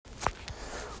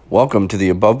Welcome to the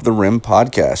Above the Rim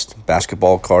podcast,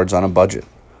 Basketball Cards on a Budget.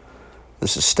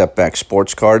 This is Step Back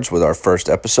Sports Cards with our first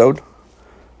episode.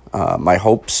 My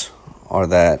hopes are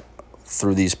that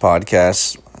through these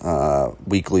podcasts,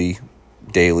 weekly,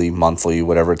 daily, monthly,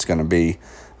 whatever it's going to be,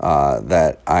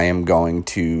 that I am going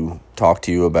to talk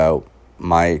to you about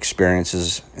my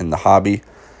experiences in the hobby,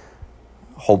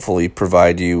 hopefully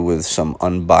provide you with some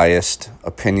unbiased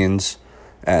opinions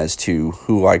as to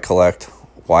who I collect,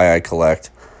 why I collect,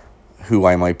 who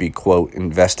I might be, quote,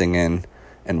 investing in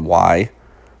and why,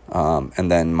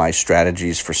 and then my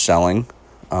strategies for selling.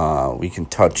 We can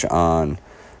touch on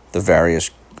the various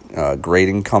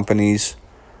grading companies,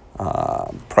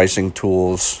 pricing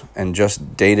tools, and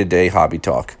just day-to-day hobby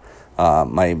talk.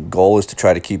 My goal is to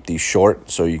try to keep these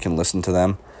short so you can listen to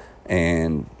them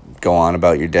and go on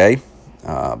about your day.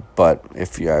 But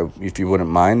if you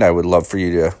wouldn't mind, I would love for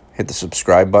you to hit the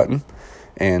subscribe button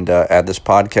and add this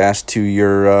podcast to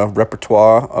your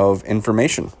repertoire of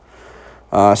information.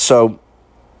 So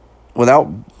without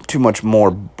too much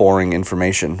more boring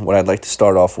information, what I'd like to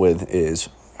start off with is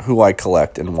who I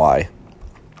collect and why.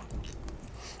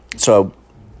 So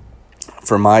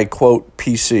for my, quote,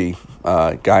 PC,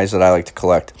 guys that I like to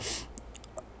collect,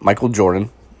 Michael Jordan,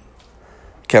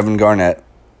 Kevin Garnett,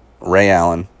 Ray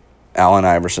Allen, Allen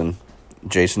Iverson,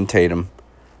 Jason Tatum,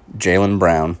 Jaylen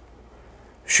Brown,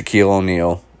 Shaquille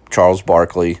O'Neal, Charles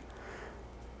Barkley,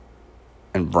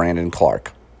 and Brandon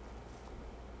Clark.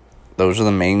 Those are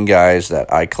the main guys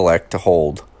that I collect to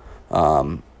hold,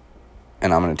 and I'm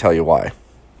going to tell you why.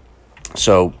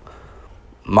 So,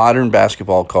 modern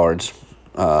basketball cards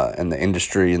and the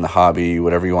industry and the hobby,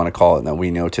 whatever you want to call it, that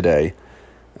we know today,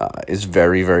 is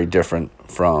very, very different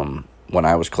from when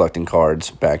I was collecting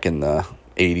cards back in the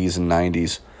 80s and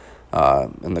 90s,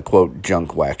 in the, quote,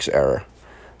 junk wax era.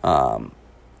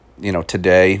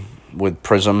 Today with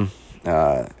Prism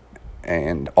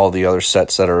and all the other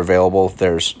sets that are available,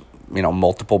 there's,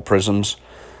 multiple prisms,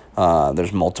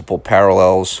 there's multiple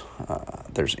parallels,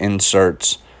 there's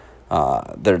inserts,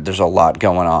 there's a lot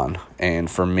going on. And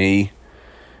for me,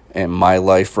 in my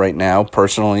life right now,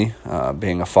 personally,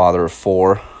 being a father of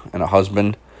four and a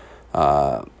husband,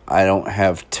 I don't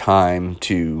have time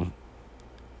to,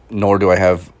 nor do I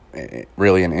have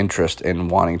really an interest in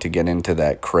wanting to get into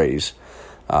that craze.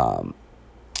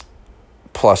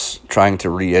 Plus trying to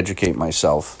re-educate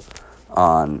myself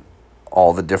on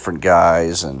all the different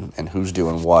guys and who's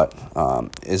doing what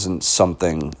isn't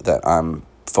something that I'm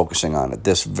focusing on at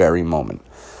this very moment.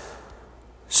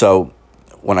 So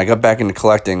when I got back into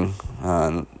collecting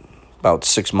about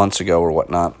 6 months ago or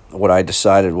whatnot, what I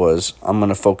decided was I'm going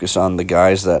to focus on the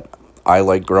guys that I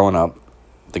like growing up,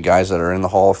 the guys that are in the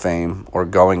Hall of Fame or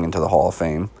going into the Hall of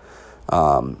Fame.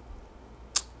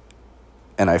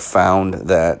 And I found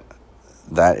that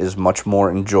is much more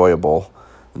enjoyable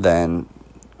than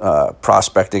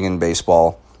prospecting in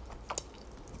baseball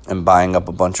and buying up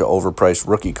a bunch of overpriced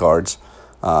rookie cards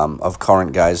of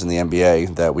current guys in the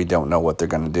NBA that we don't know what they're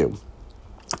going to do.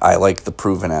 I like the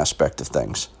proven aspect of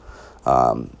things.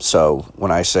 So when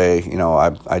I say,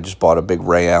 I just bought a big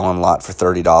Ray Allen lot for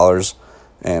 $30,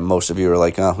 and most of you are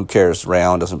like, oh, who cares? Ray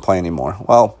Allen doesn't play anymore.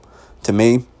 Well, to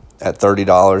me, at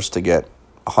 $30 to get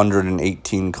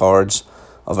 118 cards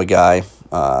of a guy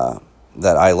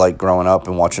that I liked growing up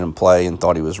and watching him play and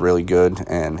thought he was really good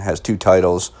and has 2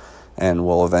 titles and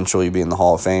will eventually be in the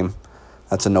Hall of Fame,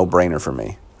 that's a no-brainer for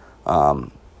me.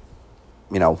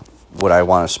 Would I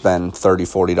want to spend $30,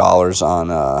 $40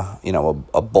 on,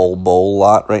 a Bull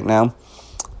lot right now?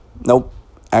 Nope.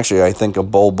 Actually, I think a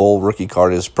Bull rookie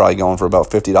card is probably going for about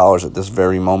 $50 at this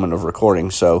very moment of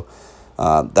recording, so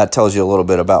that tells you a little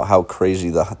bit about how crazy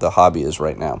the hobby is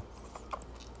right now.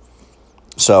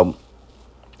 So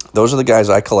those are the guys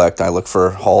I collect. I look for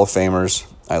Hall of Famers.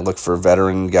 I look for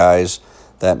veteran guys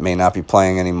that may not be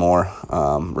playing anymore,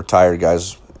 retired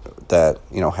guys that,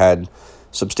 had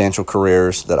substantial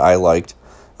careers that I liked.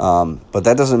 But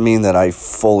that doesn't mean that I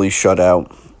fully shut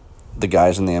out the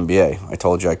guys in the NBA. I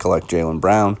told you I collect Jaylen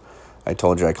Brown. I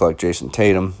told you I collect Jason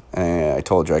Tatum. And I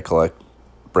told you I collect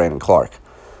Brandon Clark.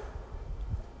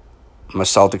 I'm a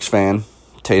Celtics fan.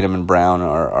 Tatum and Brown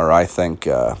are I think,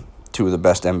 2 of the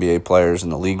best NBA players in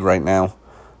the league right now.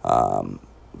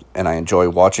 And I enjoy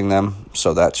watching them,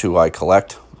 so that's who I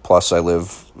collect. Plus, I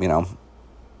live,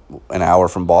 an hour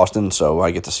from Boston, so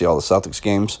I get to see all the Celtics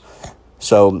games.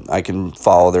 So I can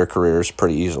follow their careers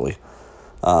pretty easily.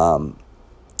 That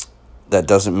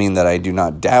doesn't mean that I do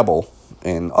not dabble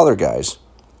in other guys.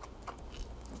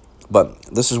 But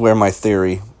this is where my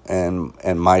theory and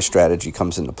my strategy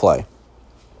comes into play.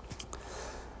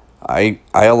 I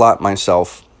allot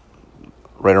myself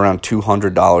right around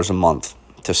 $200 a month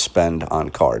to spend on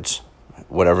cards,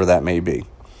 whatever that may be.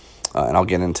 And I'll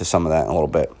get into some of that in a little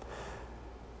bit.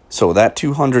 So that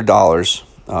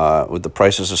 $200, with the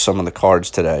prices of some of the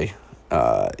cards today,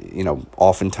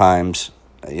 oftentimes,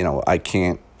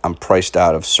 I'm priced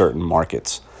out of certain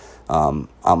markets. I'm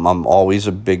always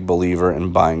a big believer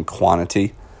in buying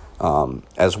quantity,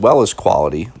 as well as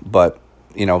quality. But,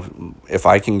 if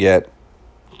I can get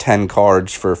 10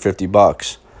 cards for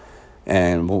 $50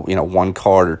 and, one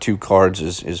card or two cards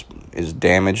is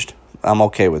damaged, I'm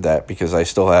okay with that, because I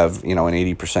still have, an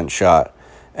 80% shot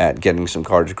at getting some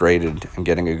cards graded and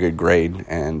getting a good grade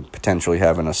and potentially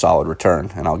having a solid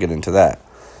return. And I'll get into that.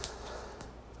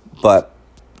 But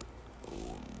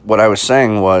what I was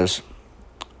saying was,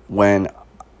 when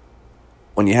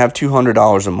you have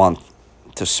 $200 a month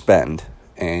to spend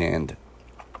and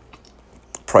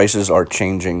prices are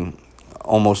changing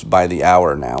almost by the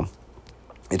hour now,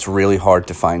 it's really hard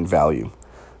to find value.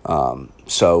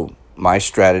 So my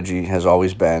strategy has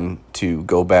always been to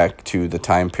go back to the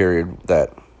time period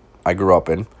that I grew up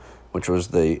in, which was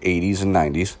the 80s and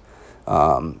 90s,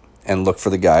 and look for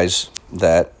the guys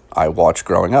that I watched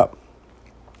growing up.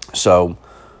 So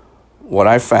what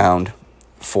I found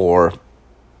for,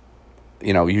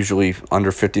 usually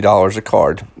under $50 a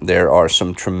card, there are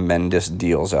some tremendous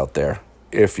deals out there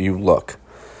if you look.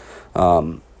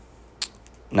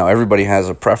 Now, everybody has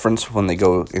a preference when they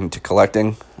go into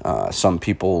collecting. Some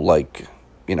people like,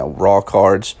 raw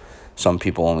cards. Some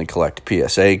people only collect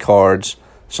PSA cards.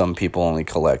 Some people only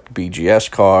collect BGS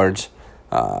cards.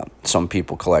 Some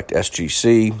people collect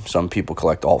SGC. Some people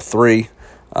collect all three.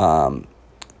 And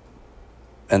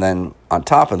then on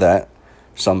top of that,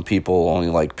 some people only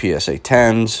like PSA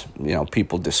 10s.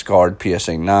 People discard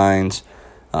PSA 9s.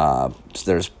 So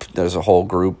there's a whole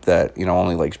group that,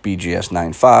 only likes BGS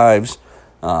 9.5s.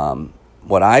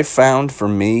 What I found for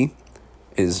me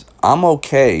is I'm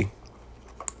okay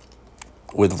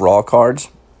with raw cards.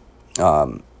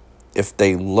 If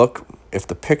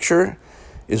the picture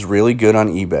is really good on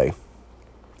eBay,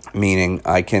 meaning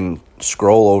I can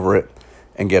scroll over it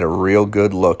and get a real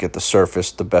good look at the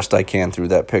surface the best I can through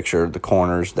that picture, the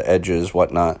corners, the edges,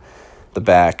 whatnot, the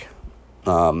back,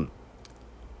 I'll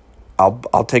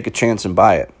take a chance and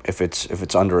buy it if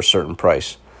it's under a certain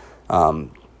price.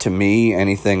 To me,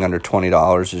 anything under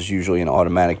 $20 is usually an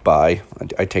automatic buy.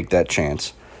 I take that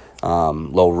chance.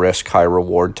 Low risk, high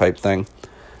reward type thing.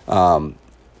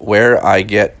 Where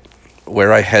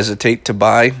I hesitate to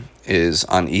buy is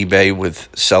on eBay with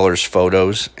sellers'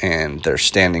 photos, and they're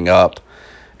standing up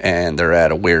and they're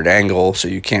at a weird angle, so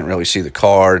you can't really see the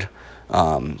card.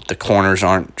 The corners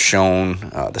aren't shown.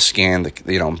 The scan,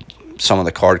 some of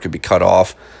the card could be cut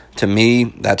off. To me,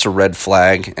 that's a red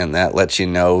flag, and that lets you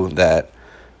know that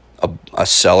a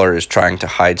seller is trying to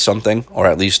hide something, or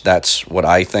at least that's what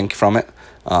I think from it.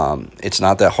 It's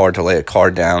not that hard to lay a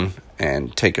card down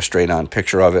and take a straight-on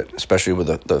picture of it, especially with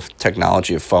the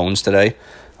technology of phones today.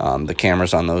 The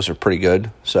cameras on those are pretty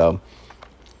good, so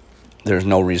there's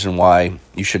no reason why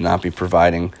you should not be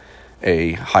providing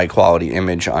a high-quality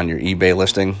image on your eBay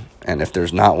listing, and if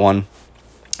there's not one,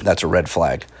 that's a red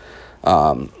flag.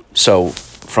 So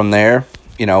from there,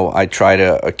 I try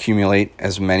to accumulate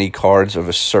as many cards of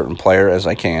a certain player as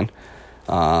I can,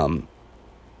 and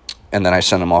then I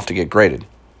send them off to get graded.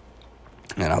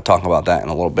 And I'll talk about that in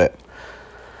a little bit.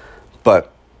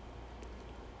 But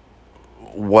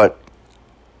what,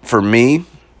 for me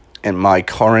and my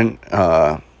current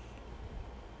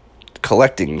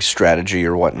collecting strategy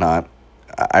or whatnot,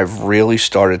 I've really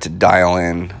started to dial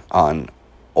in on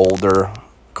older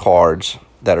cards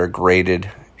that are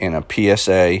graded in a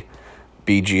PSA,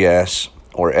 BGS,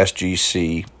 or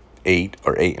SGC 8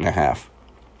 or 8.5.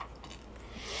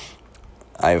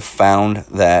 I've found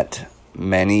that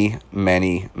many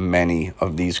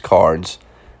of these cards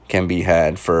can be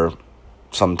had for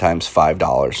sometimes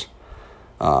 $5.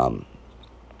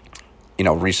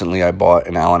 Recently I bought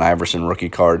an Allen Iverson rookie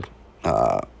card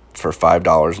for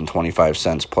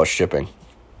 $5.25 plus shipping.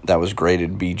 That was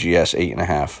graded BGS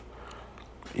 8.5.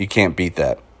 You can't beat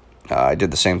that. I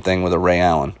did the same thing with a Ray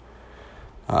Allen.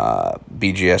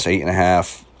 BGS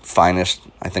 8.5, finest.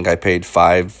 I think I paid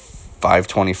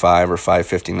 $5.25 or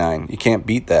 $5.59. You can't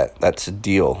beat that. That's a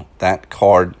deal. That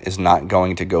card is not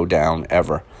going to go down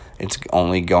ever. It's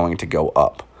only going to go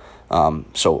up.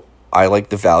 So I like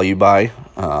the value buy,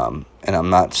 and I'm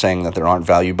not saying that there aren't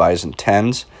value buys in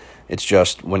 10s. It's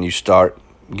just when you start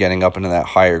getting up into that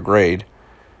higher grade,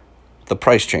 the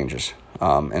price changes.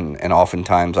 And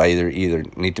oftentimes I either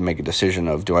need to make a decision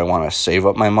of, do I want to save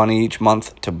up my money each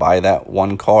month to buy that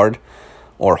one card,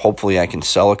 or hopefully I can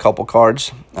sell a couple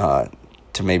cards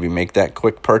to maybe make that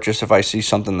quick purchase if I see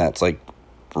something that's like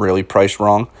really priced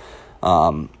wrong.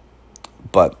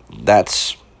 But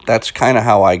that's kind of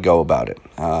how I go about it.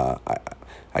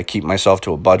 I keep myself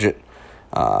to a budget.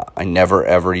 I never,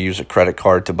 ever use a credit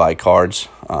card to buy cards.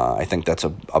 I think that's a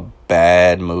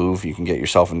bad move. You can get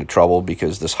yourself into trouble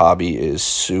because this hobby is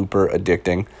super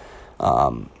addicting.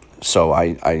 So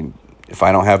if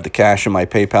I don't have the cash in my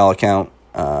PayPal account,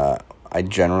 I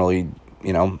generally,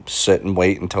 sit and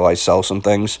wait until I sell some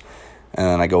things, and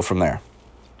then I go from there.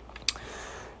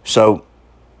 So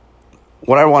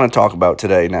what I want to talk about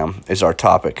today now is our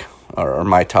topic, or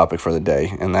my topic for the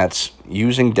day, and that's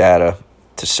using data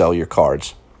to sell your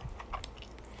cards.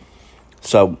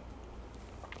 So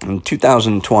in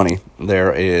 2020,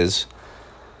 there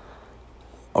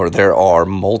are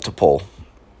multiple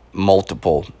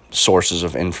sources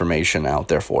of information out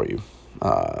there for you.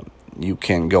 You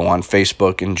can go on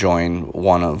Facebook and join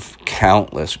one of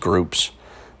countless groups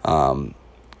and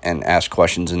ask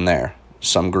questions in there.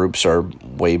 Some groups are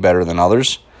way better than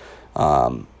others.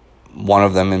 One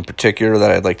of them in particular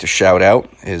that I'd like to shout out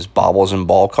is Baubles and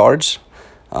Ball Cards.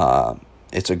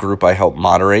 It's a group I help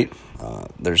moderate.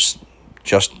 There's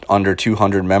just under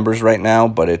 200 members right now,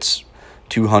 but it's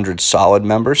 200 solid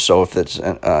members. So if it's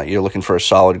you're looking for a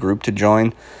solid group to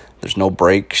join, there's no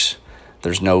breaks.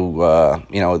 There's no,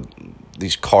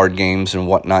 these card games and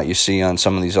whatnot you see on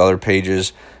some of these other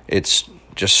pages. It's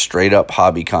just straight up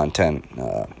hobby content.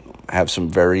 Have some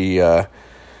very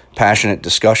passionate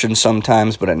discussions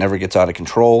sometimes, but it never gets out of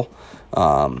control.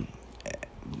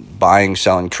 Buying,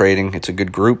 selling, trading. It's a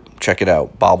good group. Check it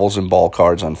out. Baubles and Ball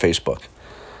Cards on Facebook.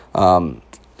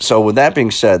 So with that being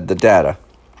said, the data.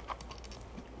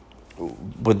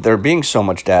 With there being so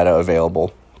much data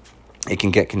available, it can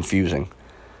get confusing.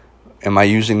 Am I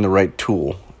using the right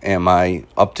tool? Am I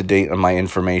up to date on my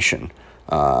information?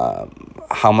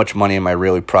 How much money am I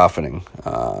really profiting?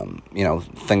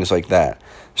 Things like that.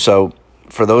 So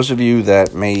for those of you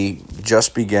that may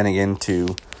just be getting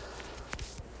into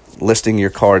listing your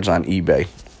cards on eBay,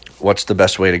 what's the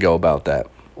best way to go about that?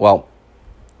 Well,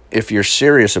 if you're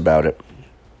serious about it,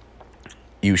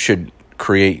 you should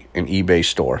create an eBay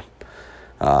store.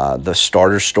 The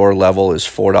starter store level is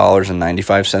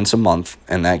 $4.95 a month,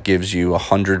 and that gives you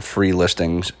 100 free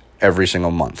listings every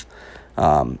single month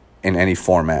in any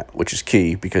format, which is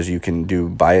key because you can do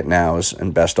buy it nows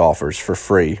and best offers for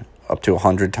free up to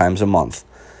 100 times a month.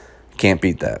 Can't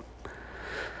beat that.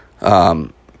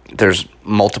 There's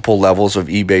multiple levels of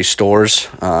eBay stores.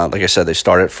 Like I said, they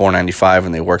start at $4.95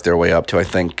 and they work their way up to, I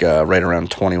think, right around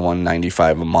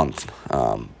 $21.95 a month.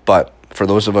 But for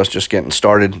those of us just getting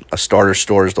started, a starter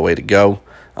store is the way to go.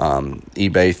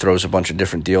 eBay throws a bunch of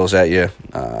different deals at you.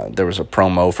 There was a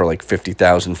promo for like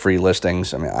 50,000 free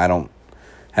listings. I mean, I don't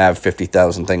have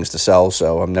 50,000 things to sell,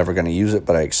 so I'm never going to use it,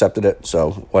 but I accepted it,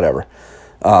 so whatever.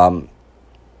 So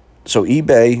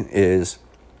eBay is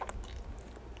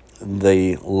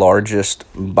the largest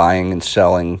buying and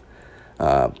selling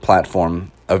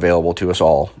platform available to us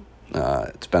all.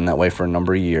 It's been that way for a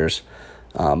number of years.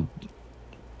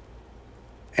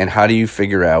 And how do you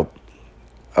figure out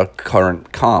a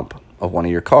current comp of one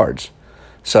of your cards?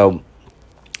 So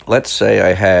let's say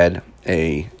I had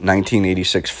a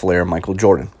 1986 Flair Michael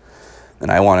Jordan,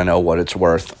 and I want to know what it's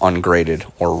worth ungraded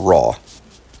or raw.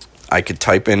 I could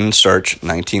type in and search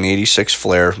 1986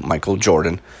 Flair Michael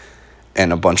Jordan,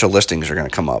 and a bunch of listings are going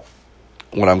to come up.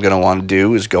 What I'm going to want to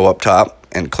do is go up top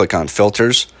and click on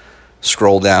filters,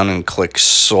 scroll down and click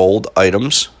sold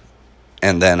items,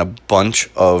 and then a bunch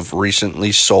of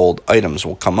recently sold items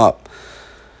will come up.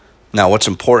 Now, what's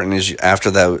important is after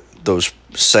those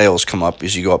sales come up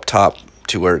is you go up top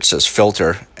to where it says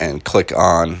filter and click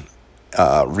on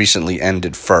recently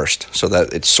ended first, so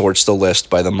that it sorts the list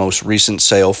by the most recent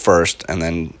sale first and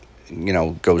then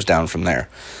goes down from there.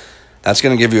 That's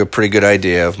going to give you a pretty good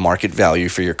idea of market value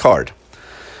for your card.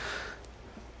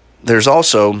 There's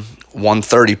also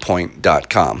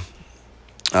 130point.com.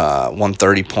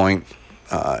 130point,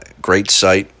 great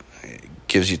site.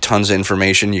 Gives you tons of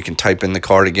information. You can type in the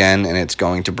card again, and it's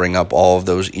going to bring up all of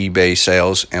those eBay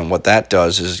sales. And what that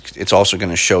does is it's also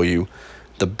going to show you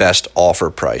the best offer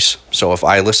price. So if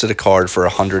I listed a card for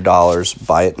 $100,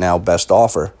 buy it now, best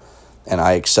offer, and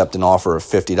I accept an offer of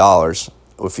 $50,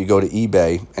 if you go to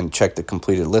eBay and check the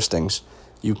completed listings,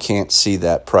 you can't see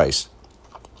that price.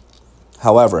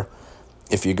 However,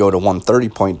 if you go to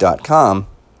 130point.com,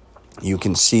 you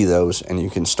can see those and you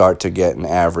can start to get an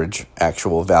average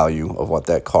actual value of what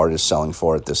that card is selling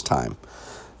for at this time.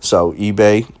 So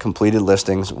eBay, completed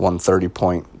listings,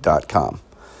 130point.com.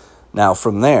 Now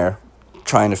from there,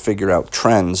 trying to figure out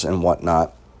trends and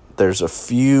whatnot, there's a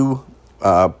few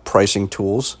pricing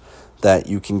tools that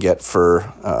you can get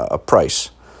for a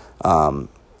price.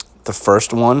 The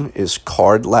first one is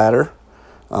Card Ladder.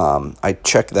 I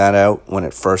checked that out when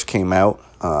it first came out,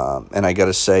 and I got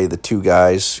to say the two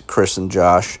guys, Chris and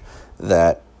Josh,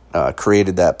 that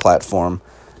created that platform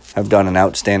have done an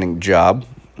outstanding job.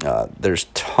 There's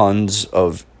tons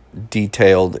of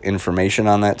detailed information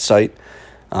on that site.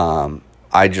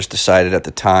 I just decided at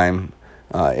the time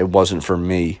it wasn't for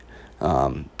me,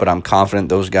 but I'm confident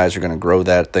those guys are going to grow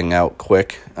that thing out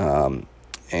quick, and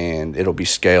it'll be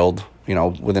scaled,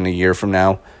 within a year from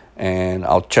now. And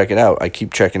I'll check it out. I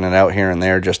keep checking it out here and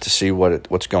there just to see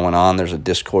what's going on. There's a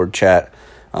Discord chat.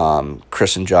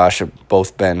 Chris and Josh have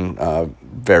both been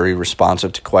very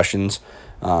responsive to questions.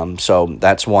 So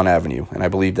that's one avenue, and I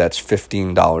believe that's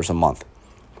 $15 a month.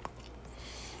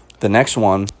 The next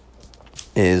one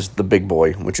is the big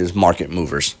boy, which is Market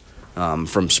Movers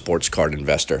from Sports Card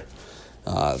Investor.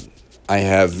 I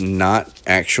have not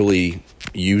actually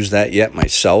used that yet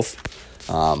myself,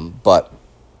 but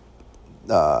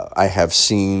I have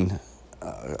seen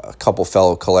a couple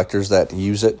fellow collectors that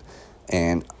use it,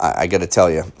 and I got to tell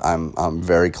you, I'm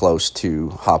very close to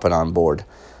hopping on board.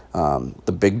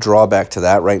 The big drawback to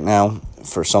that right now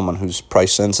for someone who's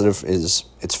price sensitive is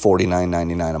it's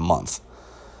 $49.99 a month.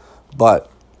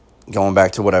 But going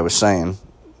back to what I was saying,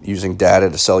 using data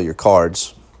to sell your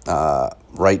cards,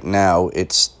 right now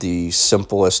it's the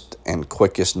simplest and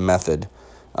quickest method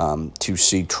to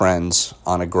see trends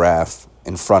on a graph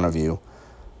in front of you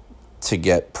to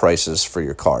get prices for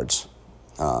your cards.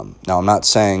 Now, I'm not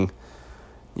saying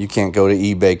you can't go to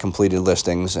eBay completed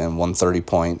listings and 130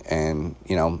 point and,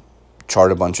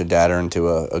 chart a bunch of data into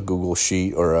a Google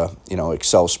sheet or a,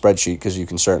 Excel spreadsheet, because you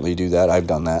can certainly do that. I've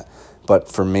done that. But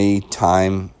for me,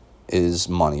 time is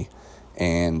money,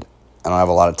 and I don't have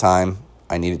a lot of time.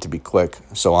 I need it to be quick.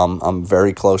 So I'm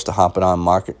very close to hopping on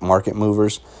Market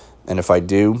Movers, and if I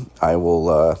do, I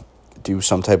will do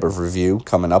some type of review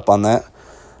coming up on that.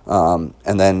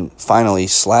 And then finally,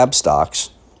 Slab Stocks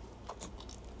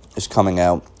is coming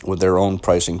out with their own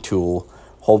pricing tool,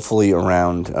 hopefully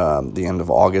around the end of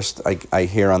August. I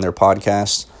hear on their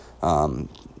podcast,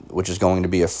 which is going to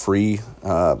be a free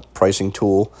pricing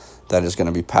tool that is going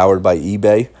to be powered by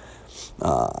eBay.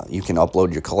 You can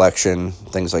upload your collection,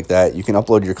 things like that. You can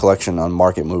upload your collection on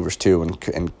Market Movers too,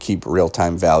 and keep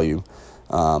real-time value,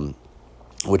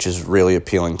 which is really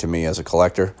appealing to me as a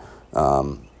collector.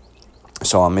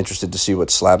 So I'm interested to see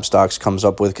what Slab Stocks comes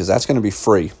up with, because that's going to be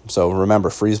free. So remember,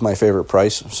 free is my favorite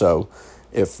price. So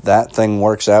if that thing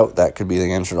works out, that could be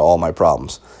the answer to all my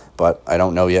problems. But I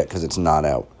don't know yet because it's not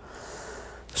out.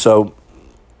 So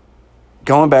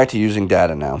going back to using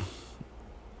data now,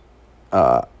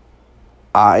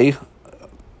 I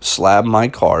slab my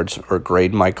cards or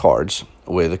grade my cards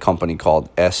with a company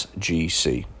called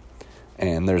SGC.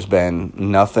 And there's been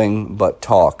nothing but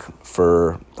talk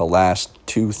for the last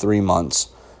 2-3 months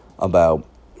about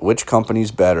which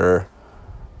company's better,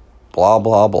 blah,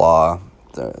 blah, blah.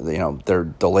 They're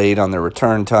delayed on their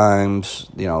return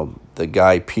times. The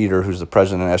guy, Peter, who's the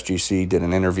president of SGC, did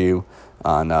an interview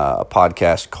on a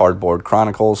podcast, Cardboard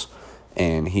Chronicles,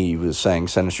 and he was saying,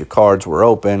 send us your cards, we're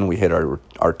open, we hit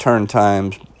our turn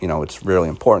times, it's really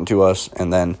important to us.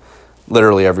 And then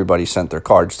literally everybody sent their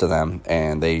cards to them,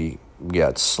 and they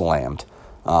got slammed.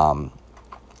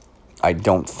 I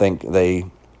don't think they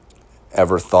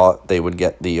ever thought they would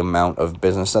get the amount of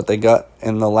business that they got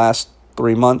in the last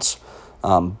 3 months.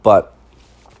 But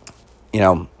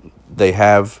they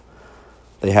have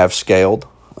scaled.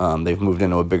 They've moved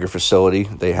into a bigger facility.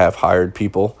 They have hired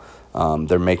people.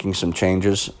 They're making some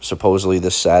changes. Supposedly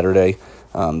this Saturday,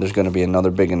 there's going to be another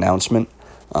big announcement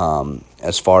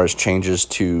as far as changes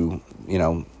to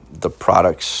the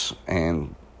products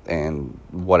and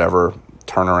whatever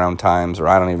turnaround times, or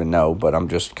I don't even know, but I'm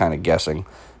just kind of guessing.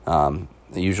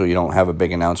 Usually you don't have a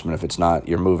big announcement if it's not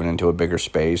you're moving into a bigger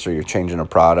space or you're changing a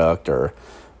product or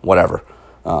whatever.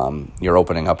 You're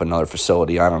opening up another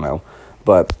facility, I don't know.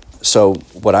 But so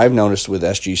what I've noticed with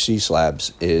SGC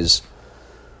slabs is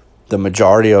the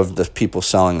majority of the people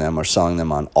selling them are selling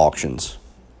them on auctions,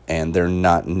 and they're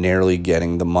not nearly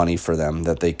getting the money for them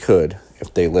that they could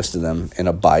if they listed them in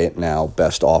a buy it now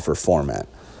best offer format.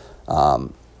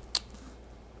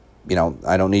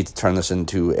 I don't need to turn this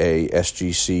into a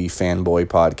SGC fanboy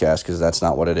podcast, because that's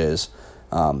not what it is.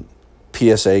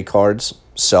 PSA cards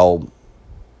sell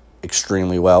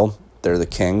extremely well. They're the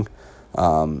king.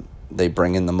 They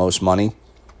bring in the most money.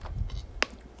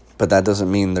 But that doesn't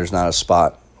mean there's not a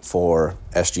spot for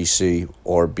SGC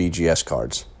or BGS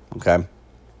cards. Okay?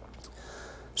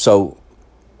 So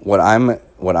what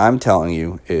I'm telling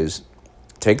you is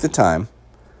take the time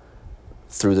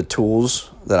through the tools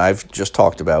that I've just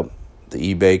talked about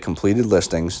the eBay completed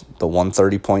listings, the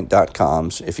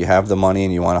 130point.coms. If you have the money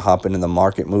and you want to hop into the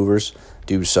market movers,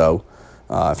 do so.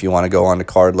 If you want to go on to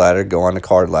Card Ladder, go on to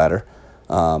Card Ladder.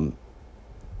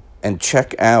 And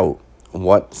check out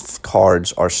what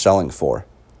cards are selling for.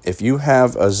 If you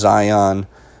have a Zion,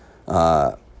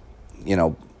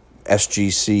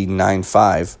 SGC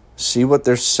 95, see what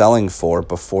they're selling for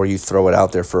before you throw it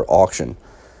out there for auction.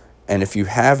 And if you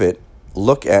have it,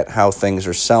 look at how things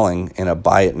are selling in a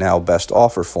buy it now best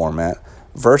offer format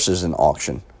versus an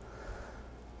auction.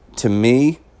 To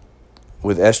me,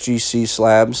 with SGC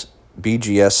slabs,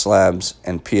 BGS slabs,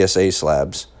 and PSA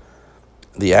slabs,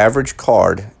 the average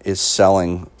card is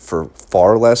selling for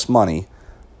far less money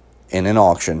in an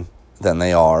auction than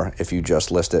they are if you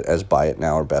just list it as buy it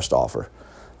now or best offer.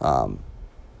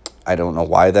 I don't know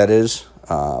why that is,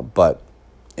 but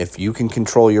if you can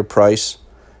control your price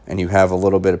and you have a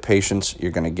little bit of patience,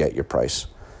 you're going to get your price.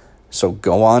 So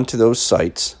go on to those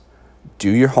sites, do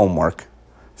your homework,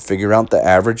 figure out the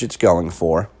average it's going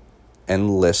for, and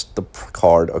list the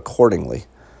card accordingly.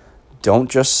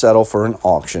 Don't just settle for an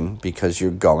auction because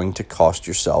you're going to cost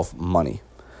yourself money.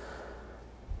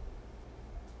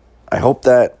 I hope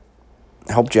that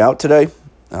helped you out today.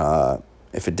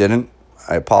 If it didn't,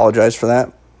 I apologize for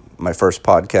that. My first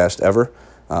podcast ever.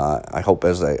 I hope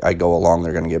as I go along,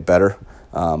 they're going to get better.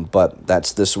 But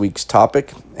that's this week's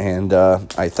topic, and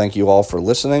I thank you all for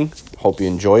listening. Hope you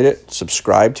enjoyed it.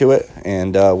 Subscribe to it,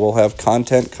 and we'll have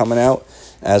content coming out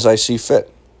as I see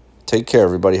fit. Take care,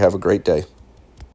 everybody. Have a great day.